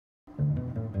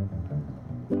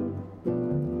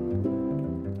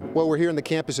Well, we're here on the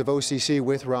campus of OCC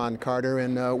with Ron Carter,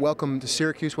 and welcome to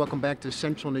Syracuse. Welcome back to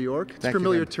Central New York. It's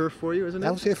familiar turf for you, isn't it?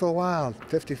 I was here for a while,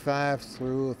 55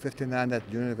 through 59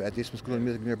 at the Eastman School of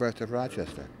Music, University of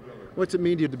Rochester. What's it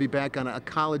mean to you to be back on a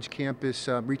college campus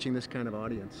reaching this kind of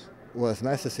audience? Well, it's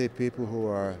nice to see people who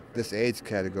are this age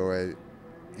category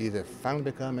either finally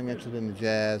becoming interested in the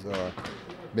jazz or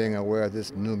being aware of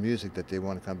this new music that they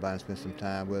want to come by and spend some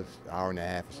time with, an hour and a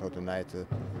half or so tonight, to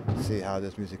see how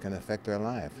this music can affect their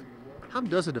life. How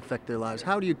does it affect their lives?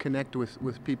 How do you connect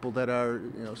with people that are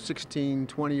 16,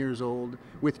 20 years old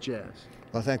with jazz?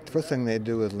 Well, I think the first thing they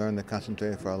do is learn to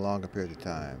concentrate for a longer period of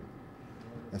time.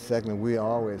 And secondly, we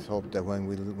always hope that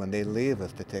when they leave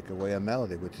us, they take away a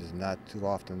melody, which is not too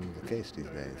often the case these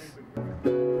days.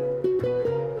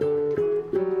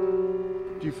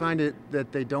 Do you find it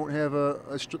that they don't have a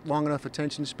long enough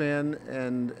attention span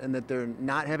and that they're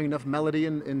not having enough melody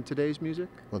in today's music?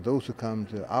 Well, those who come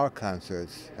to our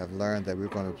concerts have learned that we're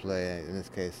going to play, in this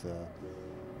case,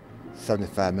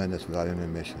 75 minutes without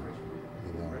intermission.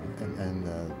 And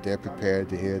they're prepared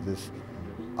to hear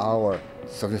our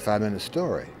 75-minute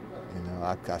story.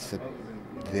 I sit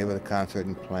there with a concert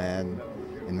and plan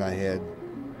in my head,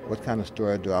 what kind of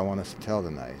story do I want us to tell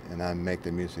tonight? And I make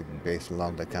the music based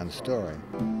along that kind of story.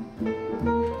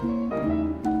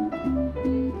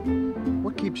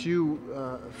 What keeps you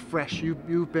fresh?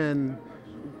 You've been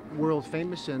world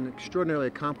famous and extraordinarily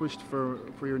accomplished for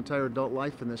your entire adult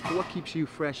life in this, but what keeps you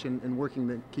fresh and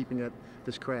working, keeping at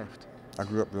this craft? I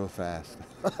grew up real fast.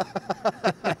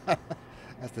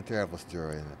 That's a terrible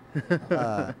story, isn't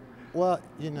it? Well,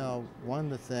 one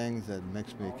of the things that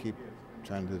makes me keep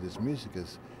trying to do this music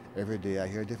is every day I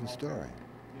hear a different story.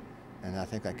 And I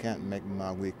think I can't make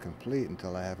my week complete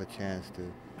until I have a chance to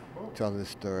tell this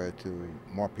story to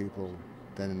more people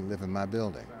than live in my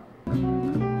building.